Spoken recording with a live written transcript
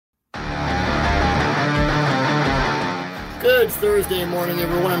Good Thursday morning,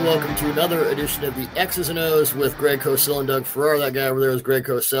 everyone, and welcome to another edition of the X's and O's with Greg Cosell and Doug Farrar. That guy over there is Greg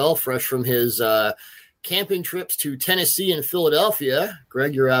Cosell, fresh from his camping trips to Tennessee and Philadelphia.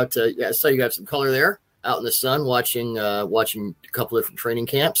 Greg, you're out. I saw you got some color there, out in the sun, watching a couple different training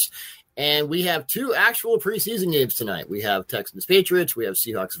camps. And we have two actual preseason games tonight. We have Texans-Patriots. We have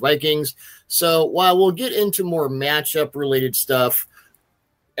Seahawks-Vikings. So while we'll get into more matchup-related stuff,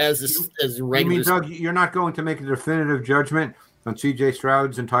 as regular. You mean, Doug, you're not going to make a definitive judgment on C.J.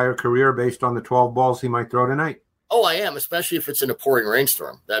 Stroud's entire career based on the 12 balls he might throw tonight? Oh, I am, especially if it's in a pouring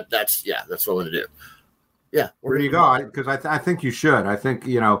rainstorm. That's what I'm going to do. Yeah. There you go. Because I think you should. I think,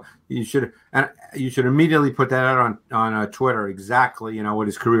 you should, and you should immediately put that out on Twitter exactly, what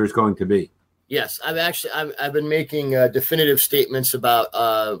his career is going to be. Yes, I've been making definitive statements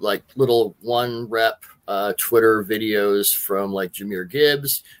about like little one rep Twitter videos from like Jahmyr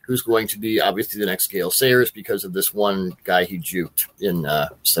Gibbs, who's going to be obviously the next Gale Sayers because of this one guy he juked in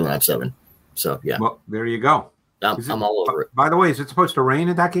 7-on-7. So yeah. Well, there you go. I'm all over it. By the way, is it supposed to rain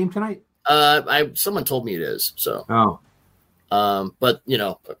at that game tonight? Someone told me it is. So. Oh. But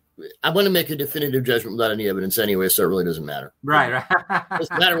I'm going to make a definitive judgment without any evidence anyway, so it really doesn't matter. Right.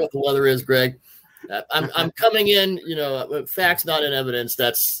 Doesn't matter what the weather is, Greg. I'm coming in, facts not in evidence.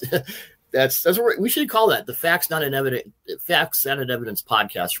 That's what we should call that, the facts not in evidence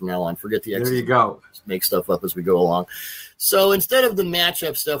podcast from now on. Forget the There you go. Make stuff up as we go along. So instead of the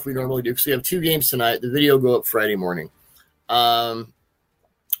matchup stuff we normally do, because we have two games tonight, the video will go up Friday morning. I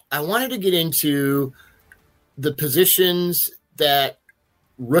wanted to get into the positions that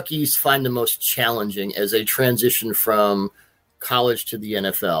rookies find the most challenging as they transition from college to the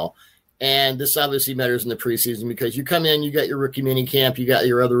NFL. And this obviously matters in the preseason because you come in, you got your rookie mini camp, you got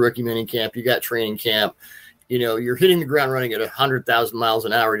your other rookie mini camp, you got training camp. You're hitting the ground running at 100,000 miles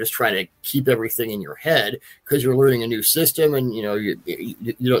an hour, just trying to keep everything in your head because you're learning a new system and, you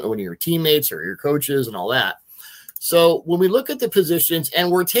don't know any of your teammates or your coaches and all that. So when we look at the positions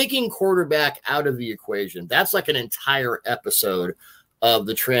and we're taking quarterback out of the equation, that's like an entire episode of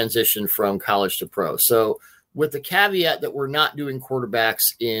the transition from college to pro. So with the caveat that we're not doing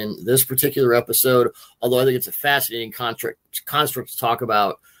quarterbacks in this particular episode, although I think it's a fascinating construct to talk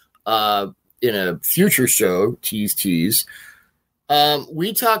about in a future show, tease.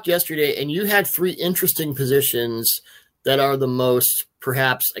 We talked yesterday, and you had three interesting positions that are the most,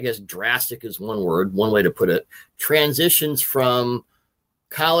 perhaps, I guess, drastic is one way to put it, transitions from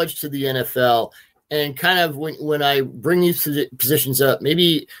college to the NFL. And kind of when I bring these positions up,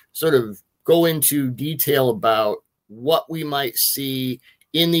 maybe sort of go into detail about what we might see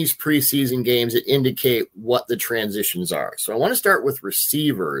in these preseason games that indicate what the transitions are. So I want to start with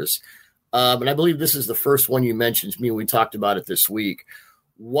receivers. And I believe this is the first one you mentioned to me when we talked about it this week.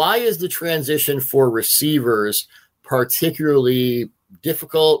 Why is the transition for receivers particularly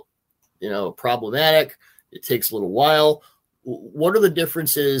difficult, problematic? It takes a little while. What are the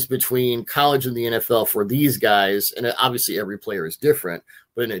differences between college and the NFL for these guys? And obviously every player is different,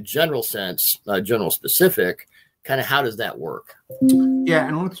 but in a general sense, general specific, kind of how does that work? Yeah,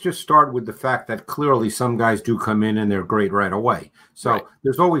 and let's just start with the fact that clearly some guys do come in and they're great right away. So right.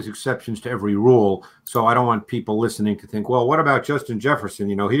 There's always exceptions to every rule. So I don't want people listening to think, well, what about Justin Jefferson?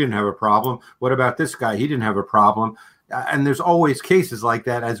 He didn't have a problem. What about this guy? He didn't have a problem. And there's always cases like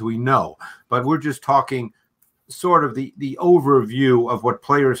that, as we know. But we're just talking sort of the overview of what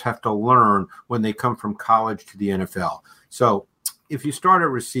players have to learn when they come from college to the NFL. So if you start at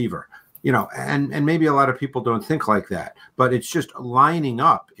receiver, and maybe a lot of people don't think like that, but it's just lining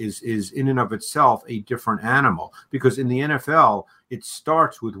up is in and of itself a different animal, because in the NFL, it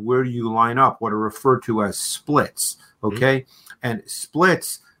starts with where you line up, what are referred to as splits. Okay. Mm-hmm. And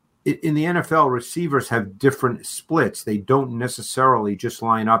splits in the NFL, receivers have different splits. They don't necessarily just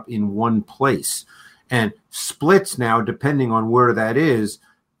line up in one place. And splits now, depending on where that is,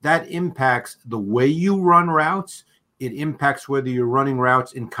 that impacts the way you run routes. It impacts whether you're running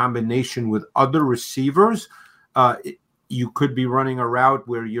routes in combination with other receivers. You could be running a route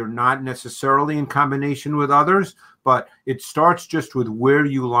where you're not necessarily in combination with others, but it starts just with where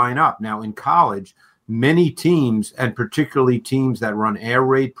you line up. Now, in college, many teams, and particularly teams that run air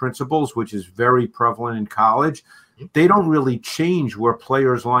raid principles, which is very prevalent in college, they don't really change where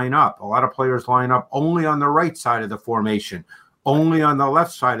players line up. A lot of players line up only on the right side of the formation, only on the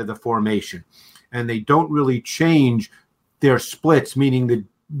left side of the formation. And they don't really change their splits, meaning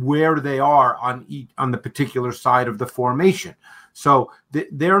where they are on the particular side of the formation. So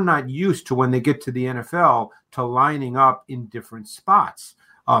they're not used to, when they get to the NFL, to lining up in different spots.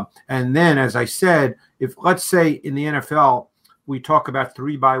 And then, as I said, if let's say in the NFL, we talk about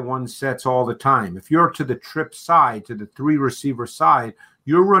 3-by-1 sets all the time. If you're to the trip side, to the 3-receiver side,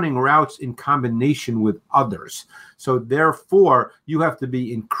 you're running routes in combination with others. So therefore, you have to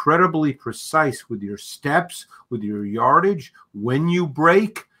be incredibly precise with your steps, with your yardage, when you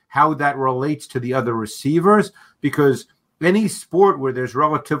break, how that relates to the other receivers, because any sport where there's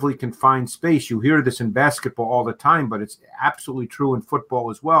relatively confined space, you hear this in basketball all the time, but it's absolutely true in football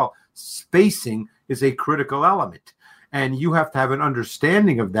as well. Spacing is a critical element. And you have to have an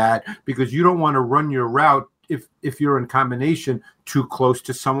understanding of that, because you don't want to run your route if you're in combination too close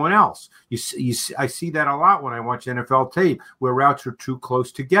to someone else. I see that a lot when I watch NFL tape, where routes are too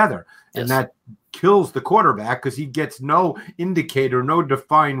close together. Yes. And that kills the quarterback, because he gets no indicator, no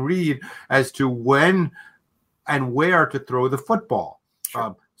defined read as to when and where to throw the football.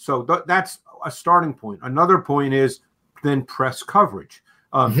 Sure. So that's a starting point. Another point is then press coverage.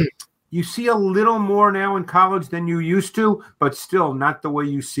 You see a little more now in college than you used to, but still not the way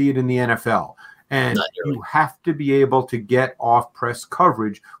you see it in the NFL. And you have to be able to get off press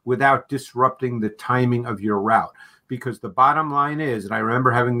coverage without disrupting the timing of your route. Because the bottom line is, and I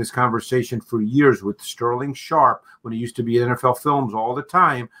remember having this conversation for years with Sterling Sharp when he used to be in NFL Films all the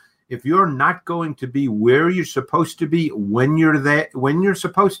time, if you're not going to be where you're supposed to be when you're there, when you're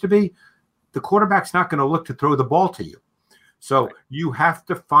supposed to be, the quarterback's not going to look to throw the ball to you. So you have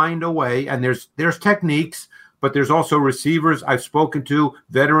to find a way, and there's techniques, but there's also receivers I've spoken to,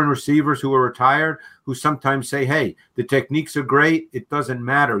 veteran receivers who are retired, who sometimes say, hey, the techniques are great. It doesn't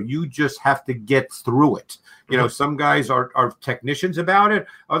matter. You just have to get through it. You know, some guys are technicians about it.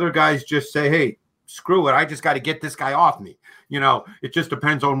 Other guys just say, hey, screw it. I just got to get this guy off me. You know, it just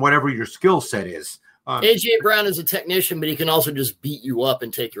depends on whatever your skill set is. A.J. Brown is a technician, but he can also just beat you up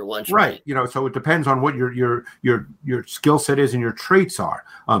and take your lunch. Right. You know, so it depends on what your skill set is and your traits are.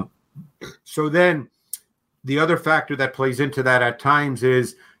 So then the other factor that plays into that at times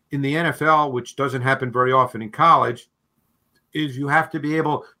is in the NFL, which doesn't happen very often in college, is you have to be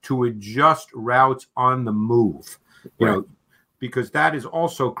able to adjust routes on the move, you know, because that is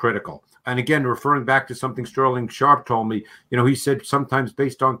also critical. And again, referring back to something Sterling Sharp told me, you know, he said sometimes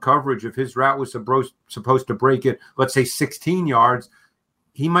based on coverage, if his route was supposed to break it, let's say 16 yards,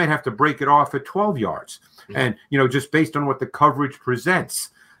 he might have to break it off at 12 yards. And, you know, just based on what the coverage presents.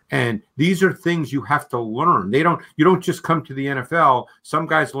 And these are things you have to learn. You don't just come to the NFL. Some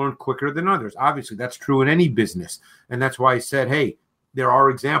guys learn quicker than others. Obviously, that's true in any business. And that's why I said, hey, there are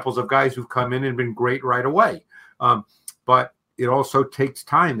examples of guys who've come in and been great right away. But it also takes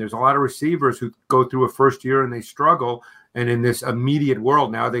time. There's a lot of receivers who go through a first year and they struggle. And in this immediate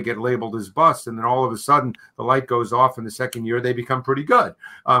world, now they get labeled as busts. And then all of a sudden the light goes off in the second year, they become pretty good.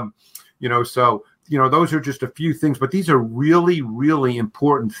 You know, so, you know, those are just a few things, but these are really, really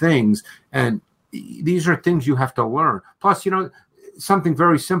important things. And these are things you have to learn. Plus, you know, something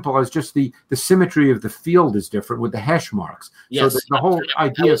very simple as just the symmetry of the field is different with the hash marks. Yes, so the whole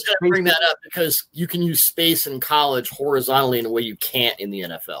idea I was going to bring that up because you can use space in college horizontally in a way you can't in the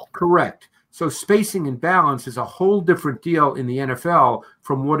NFL. Correct. So spacing and balance is a whole different deal in the NFL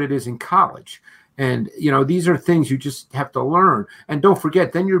from what it is in college. And, you know, these are things you just have to learn. And don't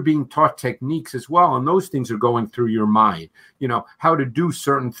forget, then you're being taught techniques as well. And those things are going through your mind, you know, how to do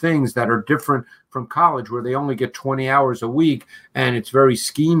certain things that are different from college where they only get 20 hours a week and it's very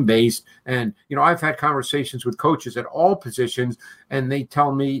scheme based. And, you know, I've had conversations with coaches at all positions and they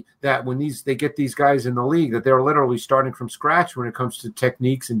tell me that when they get these guys in the league, that they're literally starting from scratch when it comes to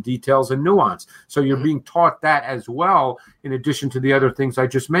techniques and details and nuance. So you're being taught that as well, in addition to the other things I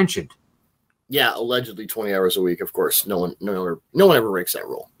just mentioned. Yeah, allegedly 20 hours a week. Of course, no one ever breaks that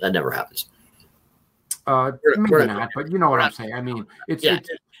rule. That never happens. Maybe not, but you know what I'm saying. I mean, it's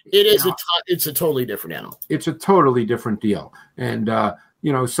a totally different animal. It's a totally different deal, and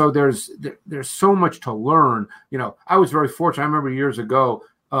you know, so there's so much to learn. You know, I was very fortunate. I remember years ago,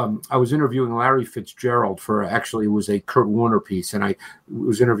 I was interviewing Larry Fitzgerald for it was a Kurt Warner piece, and I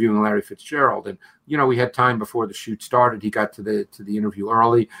was interviewing Larry Fitzgerald, and you know, we had time before the shoot started. He got to the interview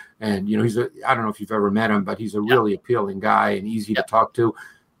early, and you know, I don't know if you've ever met him, but he's a really appealing guy and easy to talk to.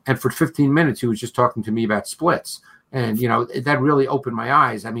 And for 15 minutes, he was just talking to me about splits, and you know, that really opened my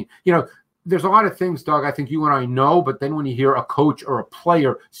eyes. I mean, you know, there's a lot of things, Doug, I think you and I know, but then when you hear a coach or a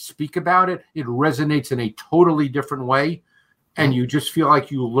player speak about it, it resonates in a totally different way. And you just feel like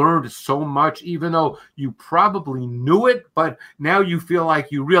you learned so much, even though you probably knew it, but now you feel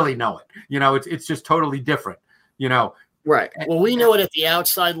like you really know it. You know, it's just totally different, you know. Right. Well, we know it at the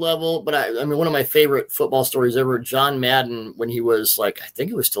outside level, but I mean, one of my favorite football stories ever, John Madden, when he was I think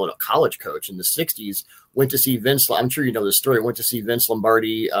he was still a college coach in the 60s, went to see Vince. I'm sure you know this story. Went to see Vince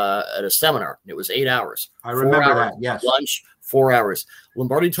Lombardi at a seminar. It was 8 hours. I remember that. Yes. Lunch, 4 hours.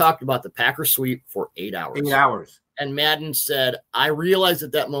 Lombardi talked about the Packer sweep for 8 hours. 8 hours. And Madden said, I realized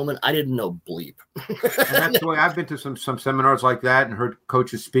at that moment I didn't know bleep. And that's the way I've been to some seminars like that and heard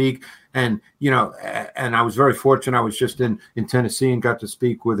coaches speak. And, and I was very fortunate. I was just in Tennessee and got to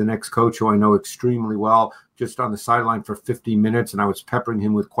speak with an ex-coach who I know extremely well, just on the sideline for 50 minutes. And I was peppering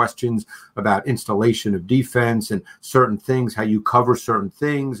him with questions about installation of defense and certain things, how you cover certain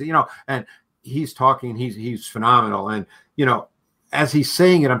things, and he's talking, he's phenomenal. And, as he's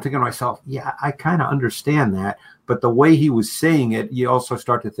saying it, I'm thinking to myself, yeah, I kind of understand that. But the way he was saying it, you also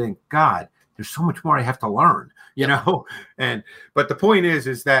start to think, God, there's so much more I have to learn, but the point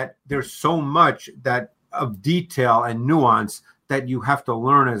is that there's so much that of detail and nuance that you have to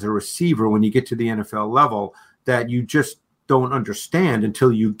learn as a receiver when you get to the NFL level that you just don't understand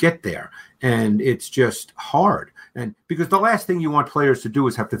until you get there. And it's just hard. And because the last thing you want players to do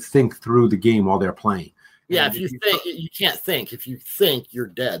is have to think through the game while they're playing. Yeah, if you think, you can't think. If you think, you're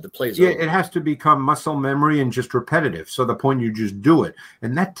dead. The play's over. It has to become muscle memory and just repetitive. So the point, you just do it.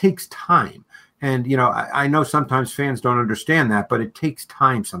 And that takes time. And, I know sometimes fans don't understand that, but it takes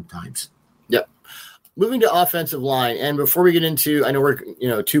time sometimes. Yep. Moving to offensive line. And before we get into, I know we're,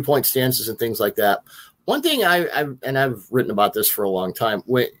 2-point stances and things like that. One thing I've written about this for a long time.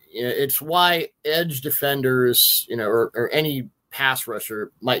 It's why edge defenders, or any pass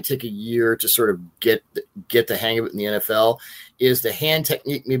rusher might take a year to sort of get the hang of it in the NFL, is the hand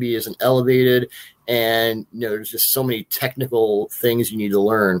technique maybe isn't elevated, and there's just so many technical things you need to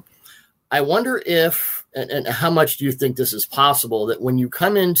learn. I wonder if and how much do you think this is possible, that when you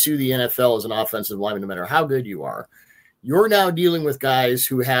come into the NFL as an offensive lineman, no matter how good you are, you're now dealing with guys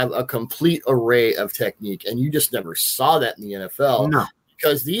who have a complete array of technique, and you just never saw that in the NFL. No.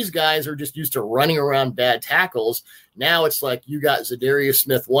 Because these guys are just used to running around bad tackles. Now it's like you got Zadarius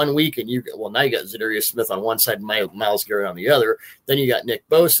Smith one week, and now you got Zadarius Smith on one side and Myles Garrett on the other. Then you got Nick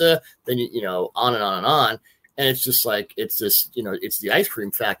Bosa. Then on and on and on. And it's just like it's the ice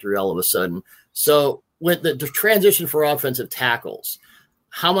cream factory all of a sudden. So with the transition for offensive tackles,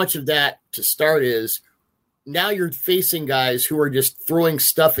 how much of that to start is now you're facing guys who are just throwing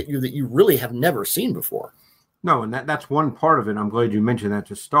stuff at you that you really have never seen before. No, and that's one part of it. I'm glad you mentioned that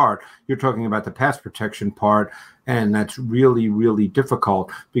to start. You're talking about the pass protection part, and that's really, really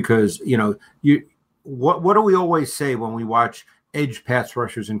difficult because, what do we always say when we watch edge pass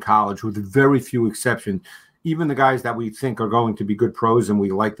rushers in college, with very few exceptions, even the guys that we think are going to be good pros and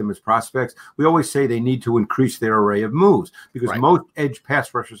we like them as prospects, we always say they need to increase their array of moves because most edge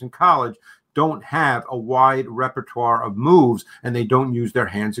pass rushers in college don't have a wide repertoire of moves, and they don't use their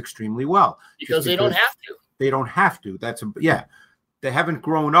hands extremely well. Because they don't have to. They don't have to. They haven't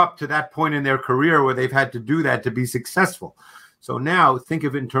grown up to that point in their career where they've had to do that to be successful. So now think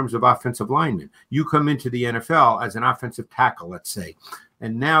of it in terms of offensive linemen. You come into the NFL as an offensive tackle, let's say,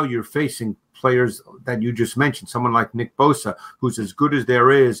 and now you're facing players that you just mentioned, someone like Nick Bosa, who's as good as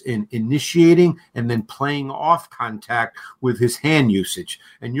there is in initiating and then playing off contact with his hand usage.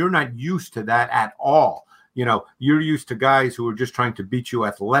 And you're not used to that at all. You're used to guys who are just trying to beat you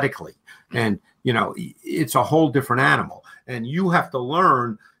athletically. And, it's a whole different animal. And you have to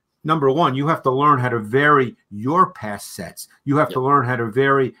learn, number one, you have to learn how to vary your pass sets. You have to learn how to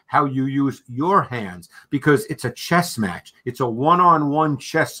vary how you use your hands, because it's a chess match. It's a one-on-one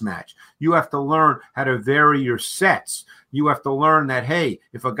chess match. You have to learn how to vary your sets. You have to learn that, hey,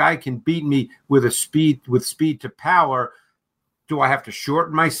 if a guy can beat me with speed to power, do I have to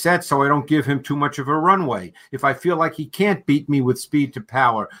shorten my set so I don't give him too much of a runway? If I feel like he can't beat me with speed to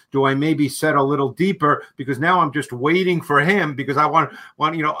power, do I maybe set a little deeper because now I'm just waiting for him because I want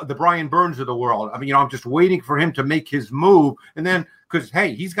the Brian Burns of the world. I'm just waiting for him to make his move, and then because,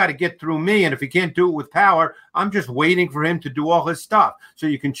 hey, he's got to get through me, and if he can't do it with power, I'm just waiting for him to do all his stuff. So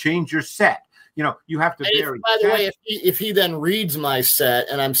you can change your set. You have to vary. By the way, if he then reads my set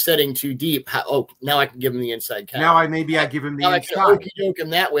and I'm setting too deep, now I can give him the inside count. Now I give him the inside. I can okey-doke him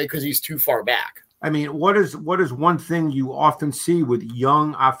that way because he's too far back. What is one thing you often see with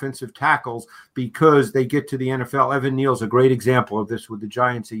young offensive tackles because they get to the NFL? Evan Neal's a great example of this with the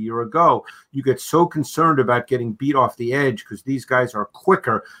Giants a year ago. You get so concerned about getting beat off the edge because these guys are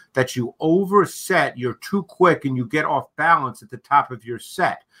quicker that you overset. You're too quick and you get off balance at the top of your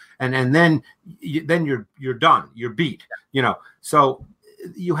set. And then you're done. You're beat. So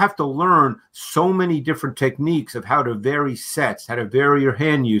you have to learn so many different techniques of how to vary sets, how to vary your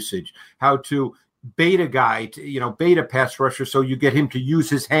hand usage, how to beta guy, beta pass rusher, so you get him to use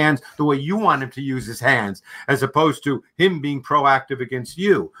his hands the way you want him to use his hands, as opposed to him being proactive against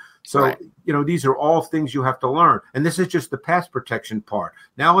you. So, these are all things you have to learn. And this is just the pass protection part.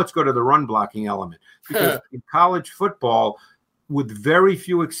 Now let's go to the run blocking element. Because in college football, with very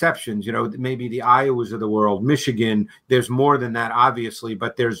few exceptions, maybe the Iowas of the world, Michigan, there's more than that, obviously,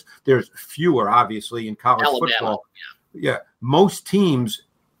 but there's fewer, obviously, in college football. Yeah. Most teams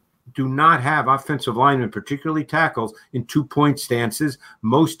do not have offensive linemen, particularly tackles, in 2-point stances.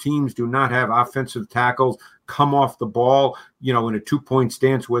 Most teams do not have offensive tackles come off the ball, in a 2-point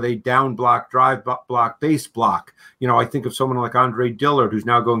stance where they down block, drive block, base block. I think of someone like Andre Dillard, who's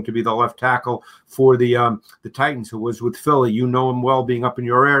now going to be the left tackle for the Titans, who was with Philly. You know him well, being up in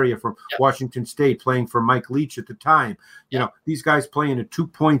your area from Washington State, playing for Mike Leach at the time. These guys play in a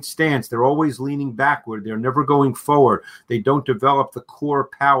 2-point stance. They're always leaning backward. They're never going forward. They don't develop the core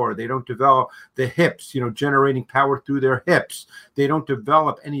power. They don't develop the hips, generating power through their hips. They don't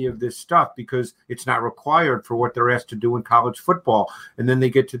develop any of this stuff because it's not required for what they're asked to do in college football. And then they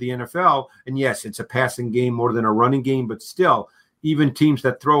get to the NFL, and yes, it's a passing game more than a running game, but still, even teams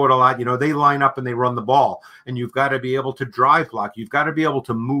that throw it a lot, they line up and they run the ball. And you've got to be able to drive block. You've got to be able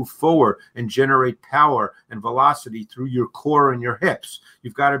to move forward and generate power and velocity through your core and your hips.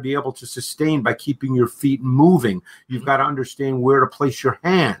 You've got to be able to sustain by keeping your feet moving. You've got to understand where to place your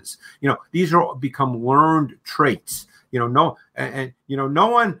hands. These are become learned traits. No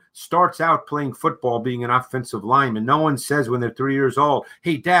one starts out playing football being an offensive lineman. No one says when they're 3 years old,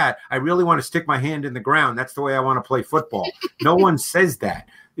 "Hey, Dad, I really want to stick my hand in the ground. That's the way I want to play football." No one says that.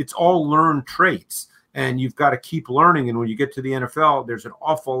 It's all learned traits, and you've got to keep learning. And when you get to the NFL, there's an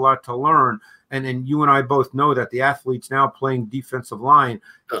awful lot to learn. And you and I both know that the athletes now playing defensive line,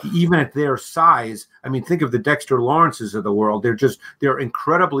 even at their size, I mean, think of the Dexter Lawrences of the world. They're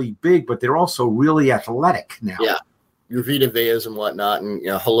incredibly big, but they're also really athletic now. Yeah. Your Vita Veas and whatnot, and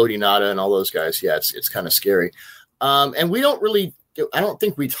Haloti Ngata and all those guys. Yeah, it's kind of scary. And we don't really, I don't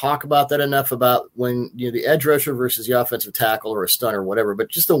think we talk about that enough, about when the edge rusher versus the offensive tackle or a stun or whatever, but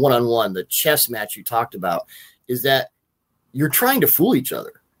just the one-on-one, the chess match you talked about, is that you're trying to fool each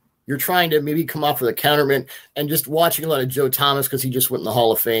other. You're trying to maybe come off with a counterman, and just watching a lot of Joe Thomas, because he just went in the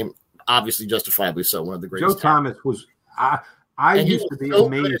Hall of Fame, obviously justifiably so, one of the greatest. Joe Thomas was, I used to be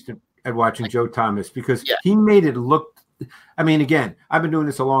amazed at watching Joe Thomas, because he made it look, I mean, again, I've been doing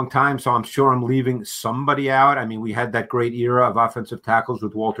this a long time, so I'm sure I'm leaving somebody out. I mean, we had that great era of offensive tackles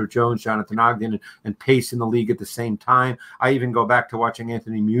with Walter Jones, Jonathan Ogden, and Pace in the league at the same time. I even go back to watching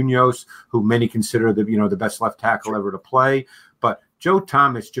Anthony Munoz, who many consider the best left tackle ever to play. But Joe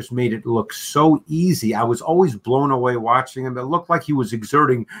Thomas just made it look so easy. I was always blown away watching him. It looked like he was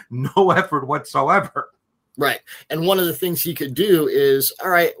exerting no effort whatsoever. Right. And one of the things he could do is, all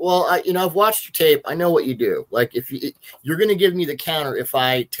right, well, I've watched your tape. I know what you do. Like, if you're going to give me the counter if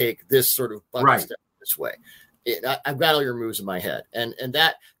I take this sort of bucket step this way. I've got all your moves in my head. And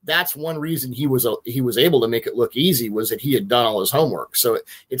that's one reason he was able to make it look easy, was that he had done all his homework. So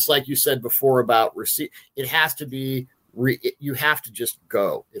it's like you said before about it has to be, you have to just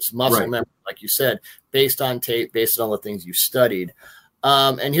go. It's muscle memory, like you said, based on tape, based on all the things you studied.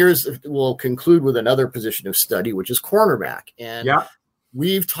 And we'll conclude with another position of study, which is cornerback. And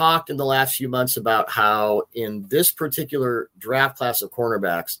we've talked in the last few months about how in this particular draft class of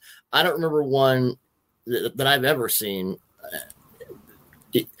cornerbacks, I don't remember one that I've ever seen.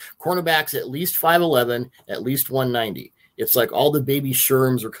 Cornerbacks at least 5'11", at least 190. It's like all the baby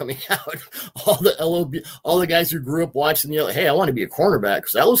Sherms are coming out, all the LOB, all the guys who grew up watching hey, I want to be a cornerback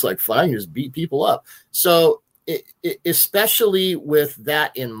because that looks like fun. I can just beat people up. So especially with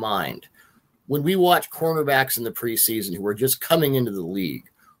that in mind, when we watch cornerbacks in the preseason who are just coming into the league,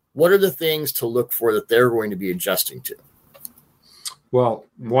 what are the things to look for that they're going to be adjusting to? Well,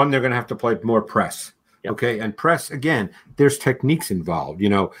 one, they're going to have to play more press. Yep. Okay. And press, again, there's techniques involved.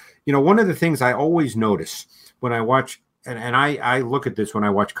 One of the things I always notice when I watch, and I look at this when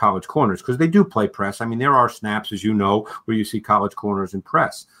I watch college corners, because they do play press. I mean, there are snaps, as you know, where you see college corners in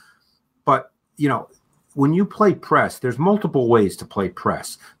press. But, when you play press, there's multiple ways to play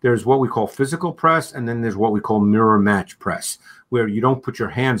press. There's what we call physical press, and then there's what we call mirror match press, where you don't put your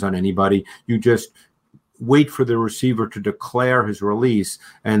hands on anybody. You just wait for the receiver to declare his release,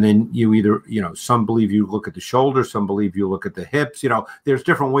 and then you either, some believe you look at the shoulder, some believe you look at the hips. There's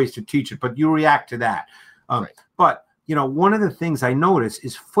different ways to teach it, but you react to that. But, one of the things I notice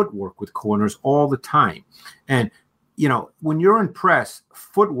is footwork with corners all the time. And when you're in press,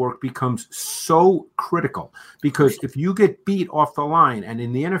 footwork becomes so critical, because if you get beat off the line, and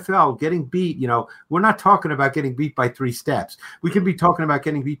in the NFL, getting beat, we're not talking about getting beat by 3 steps. We could be talking about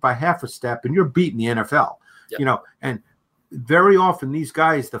getting beat by half a step, and you're beat in the NFL, and very often these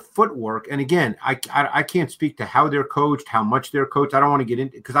guys, the footwork, and again, I can't speak to how they're coached, how much they're coached. I don't want to get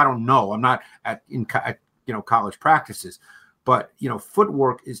into, because I don't know. I'm not at college practices. But,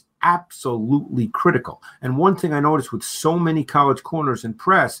 footwork is absolutely critical. And one thing I noticed with so many college corners and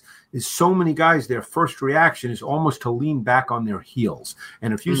press is so many guys, their first reaction is almost to lean back on their heels.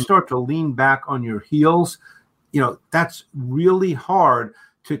 And if you start to lean back on your heels, that's really hard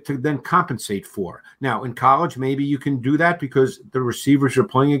to then compensate for. Now, in college, maybe you can do that because the receivers you're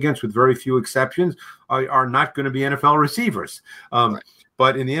playing against, with very few exceptions, are not going to be NFL receivers. Right.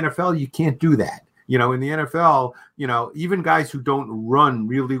 But in the NFL, you can't do that. In the NFL, even guys who don't run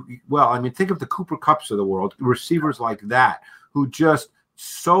really well. I mean, think of the Cooper Kupps of the world, receivers like that, who just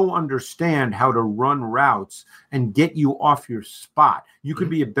so understand how to run routes and get you off your spot. You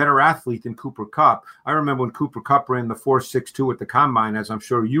could be a better athlete than Cooper Kupp. I remember when Cooper Kupp ran the 4.62 at the combine, as I'm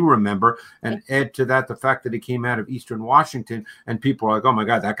sure you remember, and add to that the fact that he came out of Eastern Washington and people are like, oh my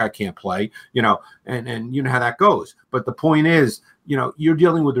God, that guy can't play, and you know how that goes. But the point is, you're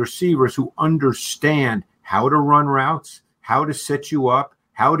dealing with receivers who understand how to run routes, how to set you up,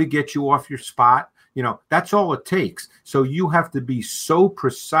 how to get you off your spot. That's all it takes. So you have to be so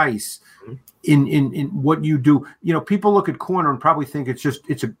precise in what you do. People look at corner and probably think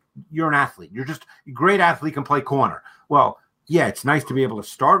you're an athlete. You're just a great athlete, can play corner. Well, yeah, it's nice to be able to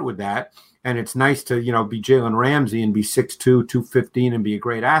start with that. And it's nice to, be Jalen Ramsey and be 6'2", 215 and be a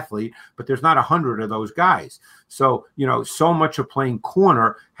great athlete. But there's not 100 of those guys. So, so much of playing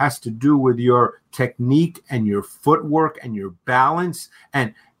corner has to do with your technique and your footwork and your balance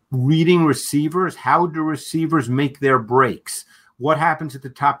and reading receivers. How do receivers make their breaks? What happens at the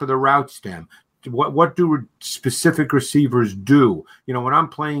top of the route stem? What do specific receivers do? When I'm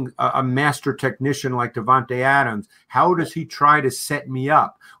playing a master technician like Devontae Adams, how does he try to set me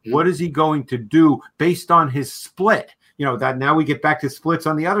up? What is he going to do based on his split? That now we get back to splits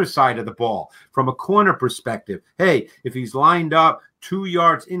on the other side of the ball from a corner perspective. Hey, if he's lined up 2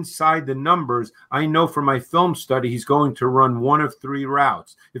 yards inside the numbers, I know from my film study he's going to run one of 3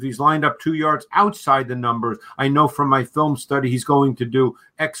 routes. If he's lined up 2 yards outside the numbers, I know from my film study he's going to do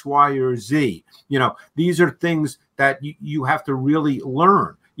X, Y, or Z. These are things that you have to really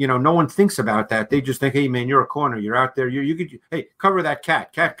learn. No one thinks about that. They just think, hey, man, you're a corner. You're out there. You could, hey, cover that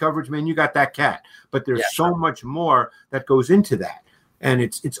cat. Cat coverage, man, you got that cat. But there's so much more that goes into that. And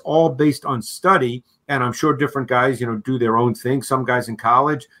it's all based on study. And I'm sure different guys, do their own thing. Some guys in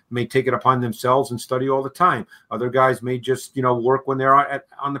college may take it upon themselves and study all the time. Other guys may just, work when they're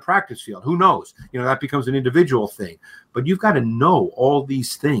on the practice field. Who knows? That becomes an individual thing. But you've got to know all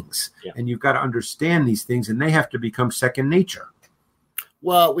these things. Yeah. And you've got to understand these things. And they have to become second nature.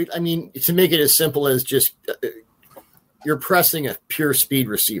 Well, to make it as simple as just you're pressing a pure speed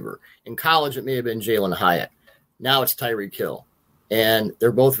receiver. In college, it may have been Jalen Hyatt. Now it's Tyreek Hill. And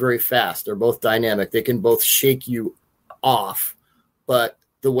they're both very fast. They're both dynamic. They can both shake you off. But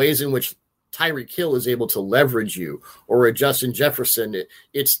the ways in which Tyreek Hill is able to leverage you, or a Justin Jefferson,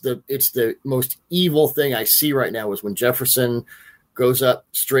 it's the most evil thing I see right now is when Jefferson goes up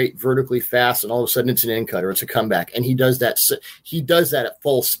straight vertically fast and all of a sudden it's an in cut or it's a comeback. And he does that at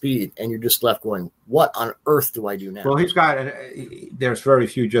full speed. And you're just left going, what on earth do I do now? Well, there's very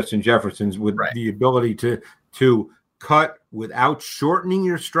few Justin Jeffersons with the ability to cut without shortening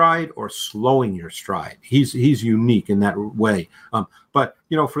your stride or slowing your stride. He's unique in that way. But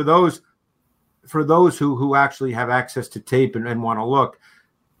for those who actually have access to tape and want to look,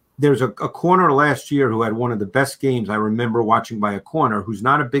 there's a corner last year who had one of the best games I remember watching by a corner who's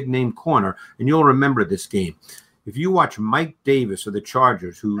not a big name corner, and you'll remember this game. If you watch Mike Davis of the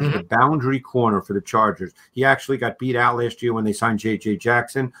Chargers, who's the boundary corner for the Chargers, he actually got beat out last year when they signed J.J.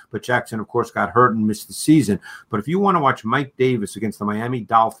 Jackson, but Jackson, of course, got hurt and missed the season. But if you want to watch Mike Davis against the Miami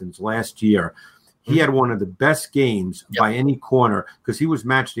Dolphins last year, he had one of the best games by any corner because he was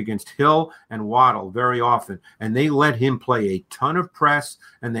matched against Hill and Waddle very often. And they let him play a ton of press,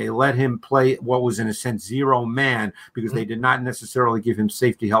 and they let him play what was, in a sense, zero man because they did not necessarily give him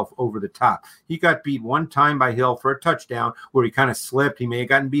safety help over the top. He got beat one time by Hill for a touchdown where he kind of slipped. He may have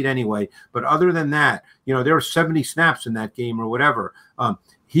gotten beat anyway. But other than that, there were 70 snaps in that game or whatever.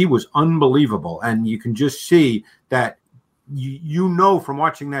 He was unbelievable. And you can just see that from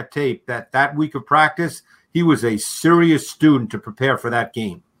watching that tape that week of practice, he was a serious student to prepare for that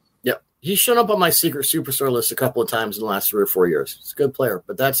game. Yep. He's shown up on my secret superstar list a couple of times in the last 3 or 4 years. He's a good player.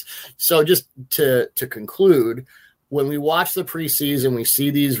 But that's so just to conclude, when we watch the preseason, we see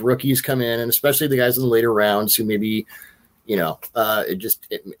these rookies come in, and especially the guys in the later rounds who maybe,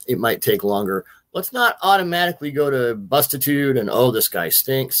 it might take longer. Let's not automatically go to bustitude and, this guy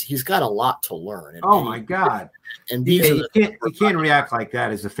stinks. He's got a lot to learn. And my God. And you can't react like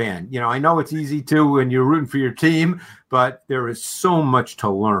that as a fan. I know it's easy to when you're rooting for your team, but there is so much to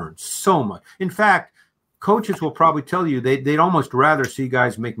learn. So much. In fact, coaches will probably tell you they'd almost rather see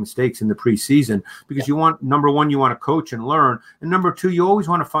guys make mistakes in the preseason because you want, number one, you want to coach and learn. And number two, you always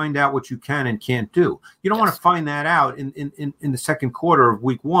want to find out what you can and can't do. You don't want to find that out in the second quarter of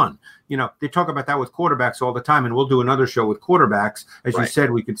week one. They talk about that with quarterbacks all the time, and we'll do another show with quarterbacks. As you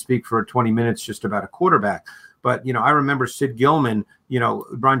said, we could speak for 20 minutes just about a quarterback. But, I remember Sid Gilman,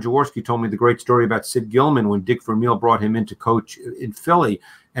 Brian Jaworski told me the great story about Sid Gilman when Dick Vermeil brought him in to coach in Philly.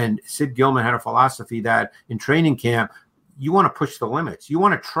 And Sid Gilman had a philosophy that in training camp, you want to push the limits. You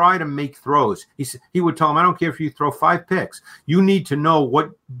want to try to make throws. He would tell him, I don't care if you throw 5 picks. You need to know what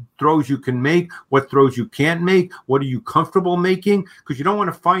throws you can make, what throws you can't make, what are you comfortable making, because you don't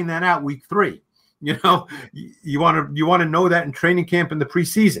want to find that out week 3. You want to know that in training camp in the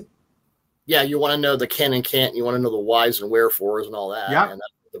preseason. Yeah, you want to know the can and can't. You want to know the whys and wherefores and all that. Yeah. And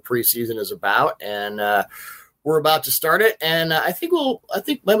that's what the preseason is about. And we're about to start it. And I think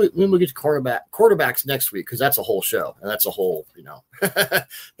maybe we'll get to quarterbacks next week because that's a whole show. And that's a whole,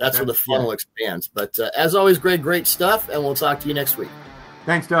 that's where the funnel expands. But as always, great stuff. And we'll talk to you next week.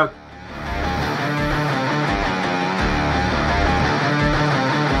 Thanks, Doug.